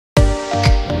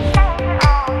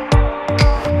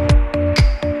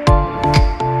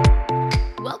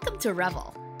to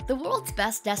Revel, the world's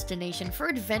best destination for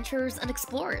adventurers and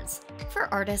explorers,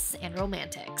 for artists and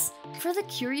romantics, for the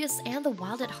curious and the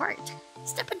wild at heart.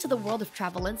 Step into the world of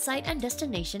travel insight and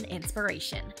destination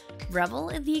inspiration. Revel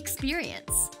in the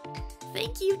experience.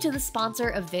 Thank you to the sponsor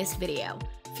of this video,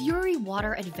 Fury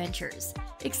Water Adventures.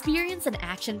 Experience an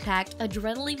action-packed,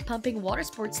 adrenaline-pumping water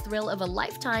sports thrill of a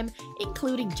lifetime,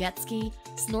 including jet ski,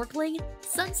 snorkeling,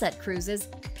 sunset cruises,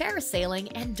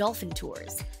 parasailing, and dolphin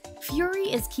tours. Fury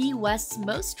is Key West's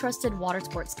most trusted water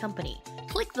sports company.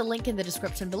 Click the link in the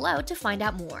description below to find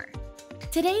out more.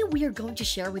 Today, we are going to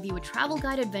share with you a travel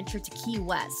guide adventure to Key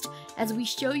West as we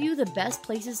show you the best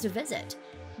places to visit.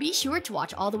 Be sure to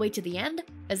watch all the way to the end,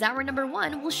 as hour number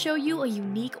 1 will show you a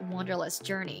unique wanderlust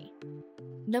journey.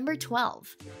 Number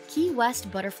 12. Key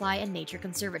West Butterfly and Nature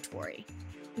Conservatory.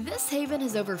 This haven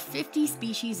has over 50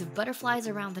 species of butterflies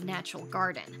around the natural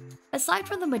garden. Aside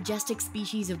from the majestic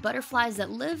species of butterflies that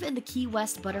live in the Key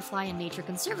West Butterfly and Nature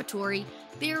Conservatory,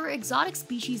 there are exotic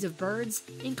species of birds,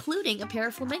 including a pair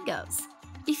of flamingos.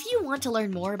 If you want to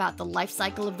learn more about the life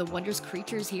cycle of the wondrous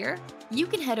creatures here, you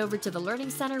can head over to the Learning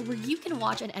Center where you can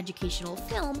watch an educational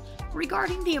film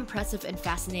regarding the impressive and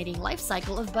fascinating life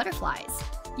cycle of butterflies.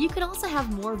 You can also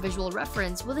have more visual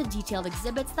reference with the detailed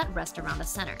exhibits that rest around the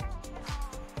center.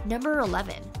 Number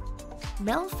 11.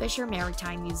 Mel Fisher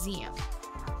Maritime Museum.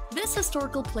 This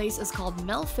historical place is called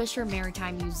Mel Fisher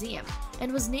Maritime Museum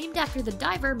and was named after the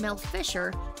diver Mel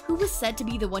Fisher, who was said to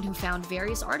be the one who found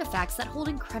various artifacts that hold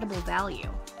incredible value.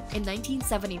 In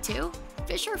 1972,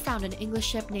 Fisher found an English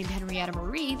ship named Henrietta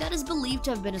Marie that is believed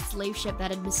to have been a slave ship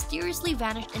that had mysteriously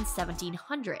vanished in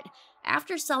 1700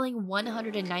 after selling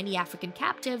 190 African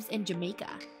captives in Jamaica.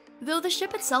 Though the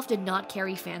ship itself did not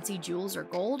carry fancy jewels or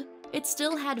gold, it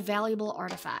still had valuable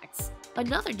artifacts.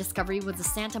 Another discovery was the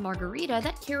Santa Margarita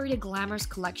that carried a glamorous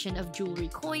collection of jewelry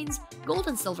coins, gold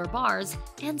and silver bars,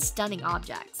 and stunning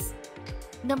objects.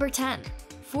 Number 10.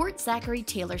 Fort Zachary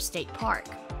Taylor State Park.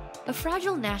 A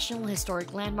fragile national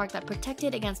historic landmark that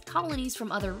protected against colonies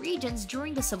from other regions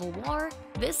during the Civil War,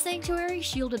 this sanctuary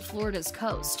shielded Florida's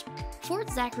coast. Fort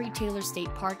Zachary Taylor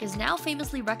State Park is now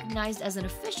famously recognized as an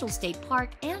official state park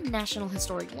and national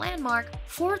historic landmark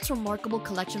for its remarkable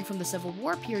collection from the Civil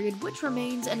War period, which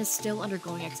remains and is still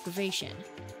undergoing excavation.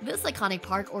 This iconic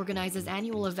park organizes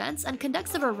annual events and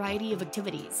conducts a variety of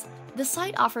activities. The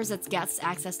site offers its guests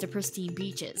access to pristine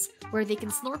beaches, where they can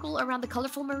snorkel around the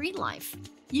colorful marine life.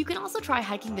 You can also try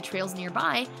hiking the trails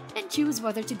nearby and choose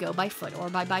whether to go by foot or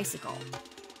by bicycle.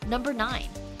 Number 9.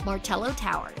 Martello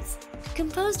Towers.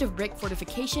 Composed of brick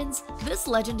fortifications, this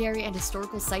legendary and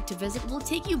historical site to visit will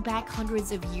take you back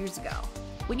hundreds of years ago.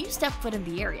 When you step foot in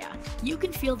the area, you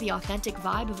can feel the authentic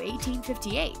vibe of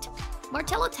 1858.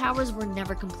 Martello Towers were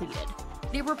never completed.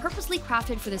 They were purposely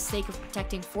crafted for the sake of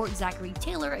protecting Fort Zachary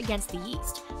Taylor against the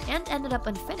East, and ended up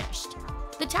unfinished.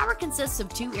 The tower consists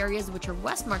of 2 areas, which are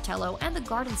West Martello and the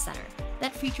Garden Center,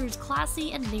 that features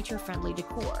classy and nature-friendly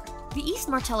decor. The East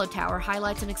Martello Tower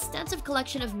highlights an extensive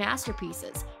collection of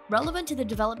masterpieces relevant to the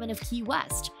development of Key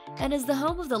West, and is the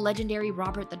home of the legendary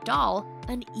Robert the Doll,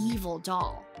 an evil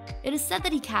doll. It is said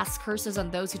that he casts curses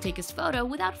on those who take his photo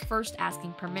without first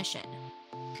asking permission.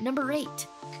 Number 8.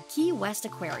 Key West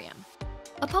Aquarium.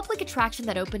 A public attraction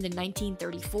that opened in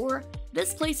 1934,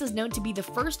 this place is known to be the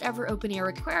first ever open-air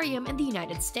aquarium in the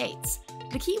United States.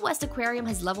 The Key West Aquarium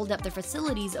has leveled up their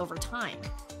facilities over time.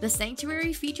 The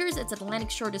sanctuary features its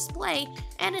Atlantic Shore display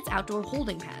and its outdoor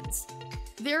holding pens.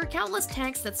 There are countless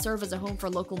tanks that serve as a home for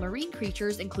local marine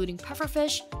creatures, including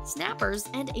pufferfish, snappers,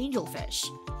 and angelfish.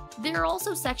 There are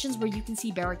also sections where you can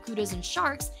see barracudas and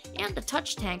sharks, and a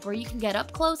touch tank where you can get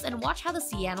up close and watch how the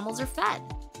sea animals are fed.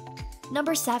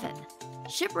 Number 7.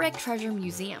 Shipwreck Treasure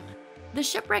Museum. The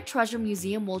Shipwreck Treasure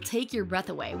Museum will take your breath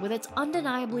away with its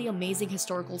undeniably amazing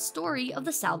historical story of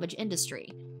the salvage industry.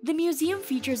 The museum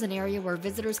features an area where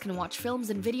visitors can watch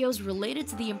films and videos related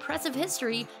to the impressive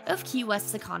history of Key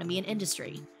West's economy and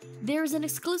industry. There is an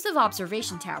exclusive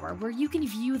observation tower where you can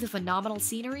view the phenomenal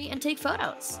scenery and take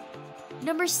photos.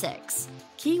 Number 6.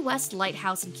 Key West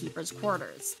Lighthouse and Keeper's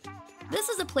Quarters. This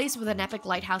is a place with an epic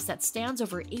lighthouse that stands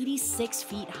over 86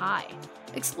 feet high.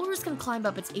 Explorers can climb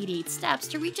up its 88 steps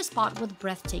to reach a spot with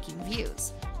breathtaking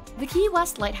views. The Key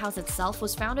West Lighthouse itself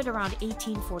was founded around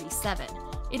 1847.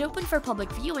 It opened for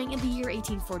public viewing in the year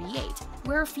 1848,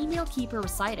 where a female keeper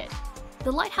resided.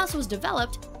 The lighthouse was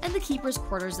developed, and the keeper's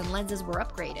quarters and lenses were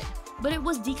upgraded, but it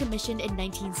was decommissioned in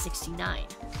 1969.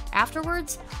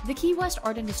 Afterwards, the Key West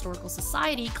Art and Historical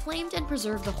Society claimed and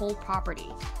preserved the whole property,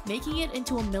 making it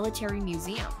into a military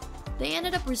museum. They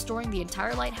ended up restoring the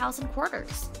entire lighthouse and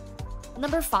quarters.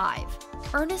 Number 5.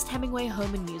 Ernest Hemingway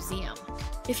Home and Museum.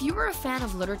 If you are a fan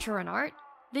of literature and art,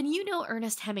 Then you know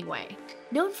Ernest Hemingway.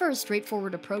 Known for his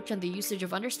straightforward approach and the usage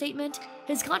of understatement,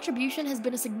 his contribution has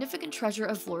been a significant treasure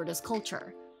of Florida's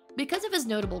culture. Because of his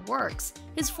notable works,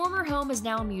 his former home is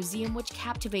now a museum which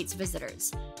captivates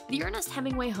visitors. The Ernest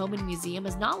Hemingway Home and Museum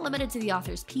is not limited to the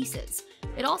author's pieces.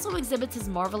 It also exhibits his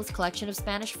marvelous collection of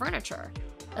Spanish furniture.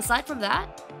 Aside from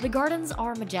that, the gardens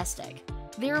are majestic.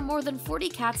 There are more than 40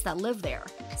 cats that live there,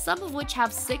 some of which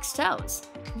have 6 toes.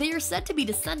 They are said to be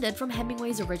descended from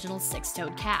Hemingway's original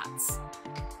 6-toed cats.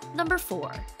 Number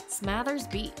 4. Smathers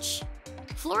Beach.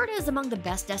 Florida is among the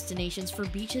best destinations for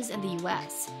beaches in the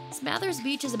US. Smathers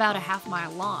Beach is about a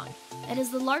half-mile long and is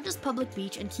the largest public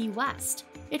beach in Key West.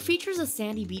 It features a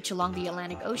sandy beach along the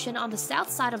Atlantic Ocean on the south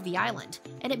side of the island,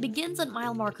 and it begins at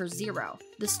mile marker 0,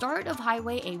 the start of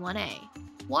Highway A1A.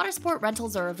 Water sport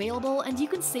rentals are available, and you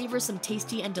can savor some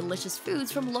tasty and delicious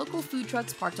foods from local food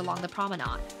trucks parked along the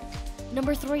promenade.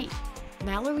 Number 3.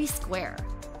 Mallory Square.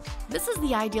 This is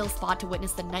the ideal spot to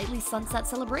witness the nightly sunset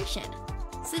celebration.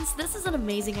 Since this is an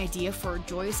amazing idea for a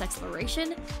joyous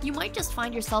exploration, you might just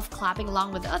find yourself clapping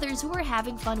along with others who are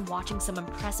having fun watching some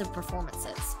impressive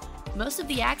performances. Most of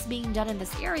the acts being done in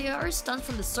this area are stunts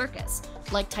from the circus,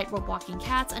 like tightrope walking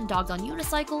cats and dogs on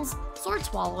unicycles, sword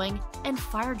swallowing, and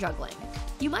fire juggling.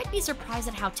 You might be surprised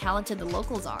at how talented the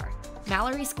locals are.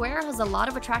 Mallory Square has a lot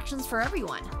of attractions for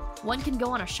everyone. One can go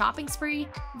on a shopping spree,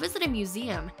 visit a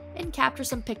museum, and capture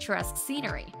some picturesque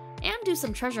scenery, and do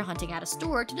some treasure hunting at a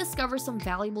store to discover some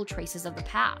valuable traces of the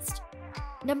past.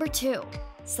 Number 2.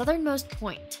 Southernmost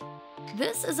Point.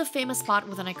 This is a famous spot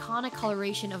with an iconic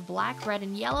coloration of black, red,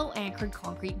 and yellow anchored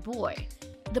concrete buoy.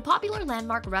 The popular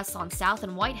landmark rests on South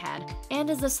and Whitehead and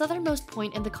is the southernmost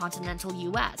point in the continental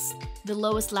US, the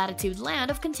lowest latitude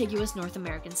land of contiguous North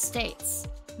American states.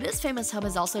 This famous hub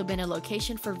has also been a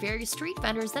location for various street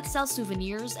vendors that sell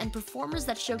souvenirs and performers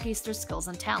that showcase their skills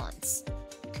and talents.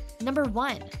 Number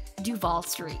 1. Duval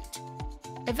Street.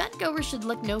 Event-goers should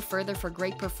look no further for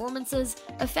great performances,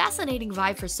 a fascinating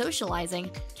vibe for socializing,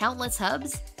 countless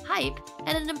hubs, hype,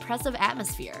 and an impressive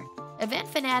atmosphere. Event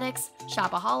fanatics,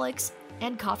 shopaholics,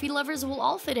 and coffee lovers will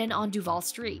all fit in on Duval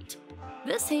Street.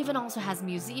 This haven also has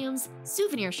museums,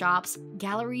 souvenir shops,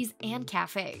 galleries, and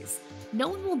cafes. No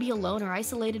one will be alone or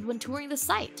isolated when touring the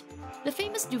site. The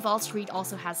famous Duval Street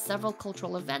also has several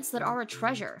cultural events that are a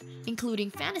treasure,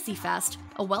 including Fantasy Fest,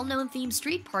 a well-known themed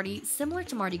street party similar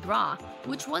to Mardi Gras,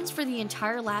 which runs for the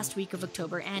entire last week of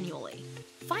October annually.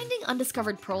 Finding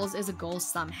undiscovered pearls is a goal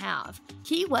some have.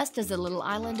 Key West is a little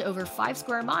island over 5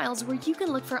 square miles where you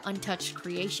can look for untouched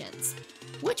creations.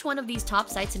 Which one of these top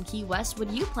sites in Key West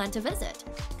would you plan to visit?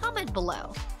 Comment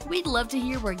below. We'd love to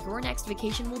hear where your next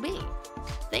vacation will be.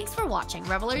 Thanks for watching,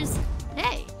 revelers.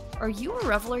 Hey, are you a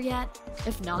reveler yet?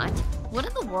 If not, what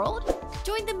in the world?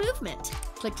 Join the movement!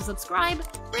 Click to subscribe,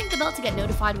 ring the bell to get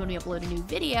notified when we upload a new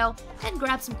video, and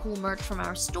grab some cool merch from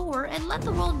our store and let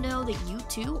the world know that you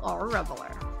too are a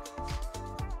reveler.